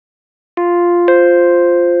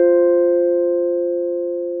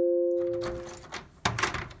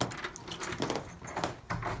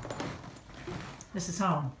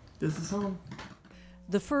home. This is home.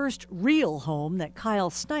 The first real home that Kyle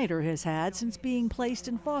Snyder has had since being placed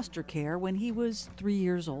in foster care when he was 3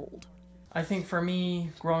 years old. I think for me,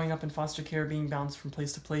 growing up in foster care, being bounced from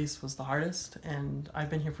place to place was the hardest, and I've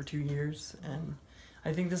been here for 2 years, and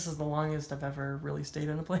I think this is the longest I've ever really stayed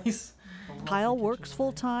in a place. Kyle works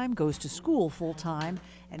full-time, goes to school full-time,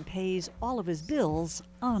 and pays all of his bills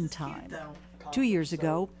on time. 2 years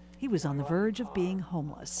ago, he was on the verge of being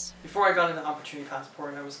homeless. Before I got into Opportunity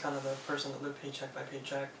Passport, I was kind of the person that lived paycheck by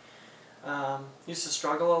paycheck. Used to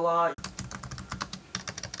struggle a lot.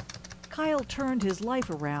 Kyle turned his life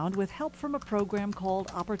around with help from a program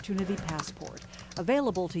called Opportunity Passport,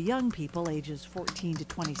 available to young people ages 14 to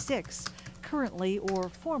 26, currently or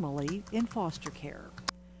formerly in foster care.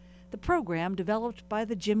 The program, developed by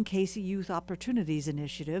the Jim Casey Youth Opportunities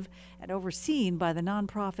Initiative and overseen by the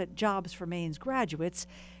nonprofit Jobs for Maine's graduates,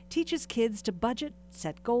 teaches kids to budget,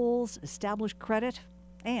 set goals, establish credit,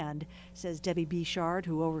 and, says Debbie Bichard,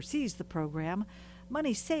 who oversees the program,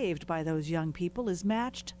 money saved by those young people is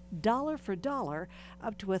matched dollar for dollar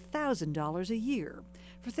up to $1,000 a year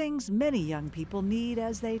for things many young people need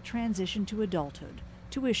as they transition to adulthood: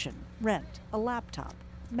 tuition, rent, a laptop,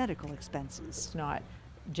 medical expenses. It's not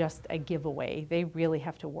just a giveaway. They really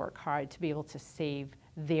have to work hard to be able to save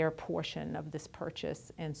their portion of this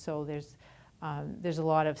purchase, and so there's a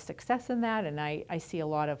lot of success in that, and I see a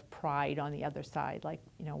lot of pride on the other side, like,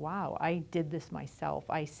 you know, wow, I did this myself.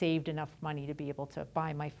 I saved enough money to be able to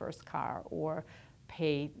buy my first car or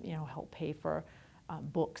pay, you know, help pay for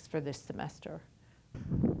books for this semester.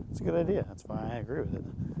 It's a good idea. That's why I agree with it.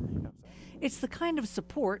 It's the kind of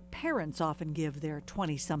support parents often give their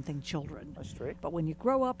 20-something children. That's straight. But when you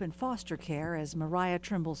grow up in foster care, as Mariah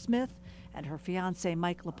Trimble Smith and her fiance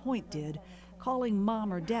Mike LaPointe did, calling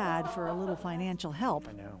mom or dad for a little financial help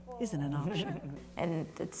isn't an option. And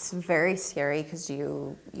it's very scary because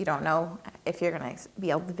you don't know if you're going to be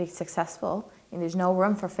able to be successful. And there's no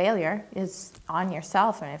room for failure. It's on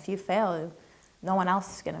yourself, and if you fail, no one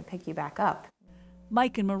else is going to pick you back up.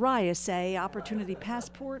 Mike and Mariah say Opportunity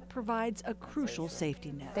Passport provides a crucial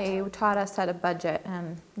safety net. They taught us how to budget,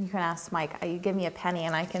 and you can ask Mike, you give me a penny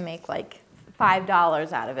and I can make like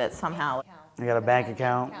 $5 out of it somehow. I got a bank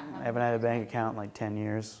account. I haven't had a bank account in like 10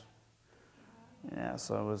 years. Yeah,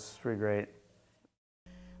 so it was pretty great.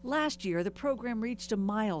 Last year, the program reached a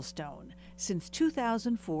milestone. Since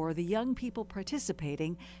 2004, the young people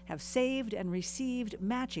participating have saved and received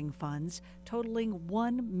matching funds totaling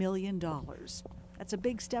 $1 million. That's a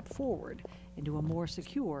big step forward into a more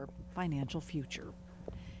secure financial future.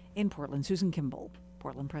 In Portland, Susan Kimball,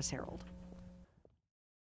 Portland Press Herald.